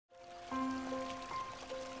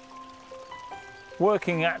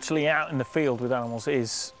Working actually out in the field with animals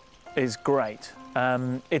is great.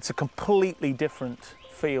 It's a completely different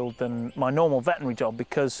field than my normal veterinary job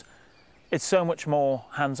because it's so much more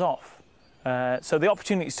hands-off. So the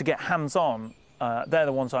opportunities to get hands-on, they're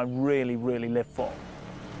the ones I really, really live for.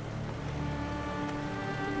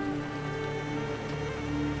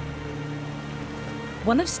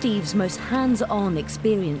 One of Steve's most hands-on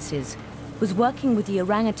experiences was working with the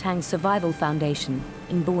Orangutan Survival Foundation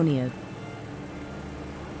in Borneo.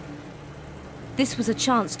 This was a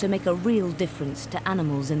chance to make a real difference to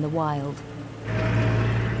animals in the wild.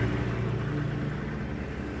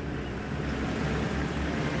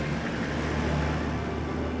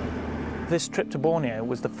 This trip to Borneo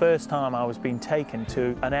was the first time I was being taken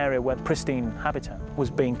to an area where pristine habitat was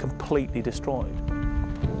being completely destroyed.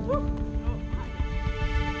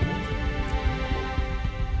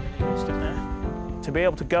 To be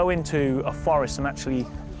able to go into a forest and actually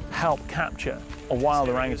help capture a wild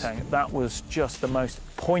orangutan, that was just the most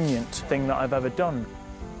poignant thing that I've ever done.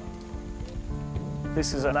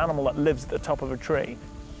 This is an animal that lives at the top of a tree,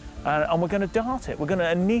 and we're going to dart it, we're going to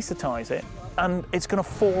anaesthetize it, and it's going to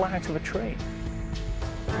fall out of a tree.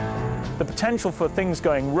 The potential for things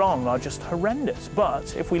going wrong are just horrendous,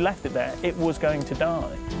 but if we left it there, it was going to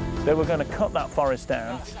die. They were going to cut that forest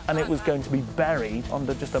down, and it was going to be buried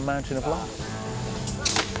under just a mountain of life.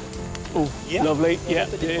 Oh, yeah. Lovely. Yeah,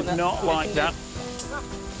 did not like that.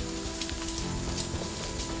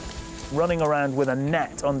 Running around with a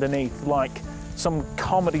net underneath like some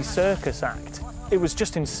comedy circus act. It was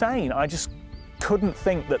just insane. I just couldn't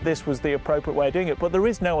think that this was the appropriate way of doing it, but there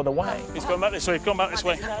is no other way. He's going back this way, gone back this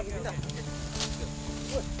way.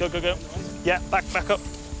 Go, go, go. Yeah, back up.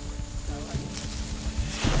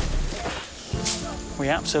 We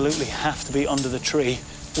absolutely have to be under the tree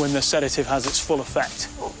when the sedative has its full effect.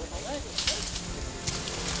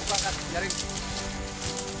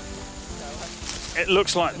 It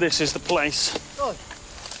looks like this is the place.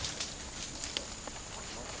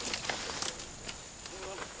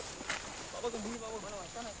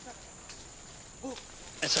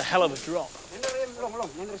 It's a hell of a drop.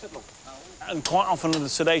 And quite often with the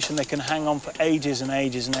sedation, they can hang on for ages and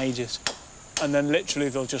ages and ages. And then literally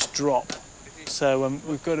they'll just drop. So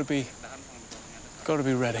we've got to be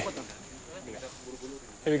ready.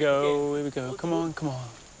 Here we go, here we go. Come on, come on.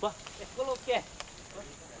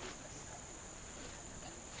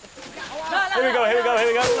 Here we go, here we go, here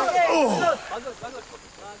we go. Oh,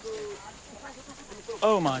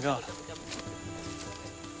 oh my God.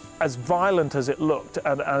 As violent as it looked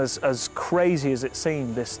and as crazy as it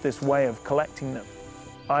seemed, this way of collecting them,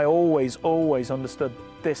 I always understood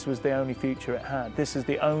this was the only future it had. This is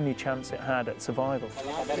the only chance it had at survival.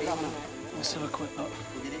 Let's have a quick look.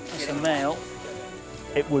 That's a male.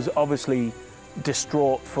 It was obviously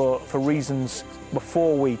distraught for reasons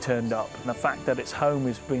before we turned up, and the fact that its home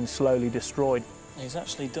is being slowly destroyed. He's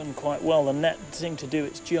actually done quite well. The net seemed to do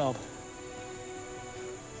its job.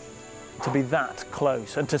 To be that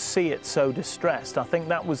close and to see it so distressed, I think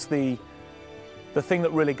that was the thing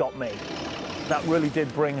that really got me. That really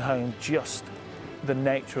did bring home just the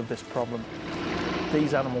nature of this problem.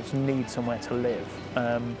 These animals need somewhere to live,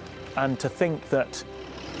 and to think that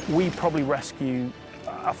we probably rescue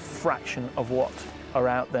a fraction of what are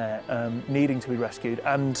out there needing to be rescued,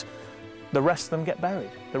 and the rest of them get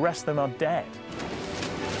buried. The rest of them are dead.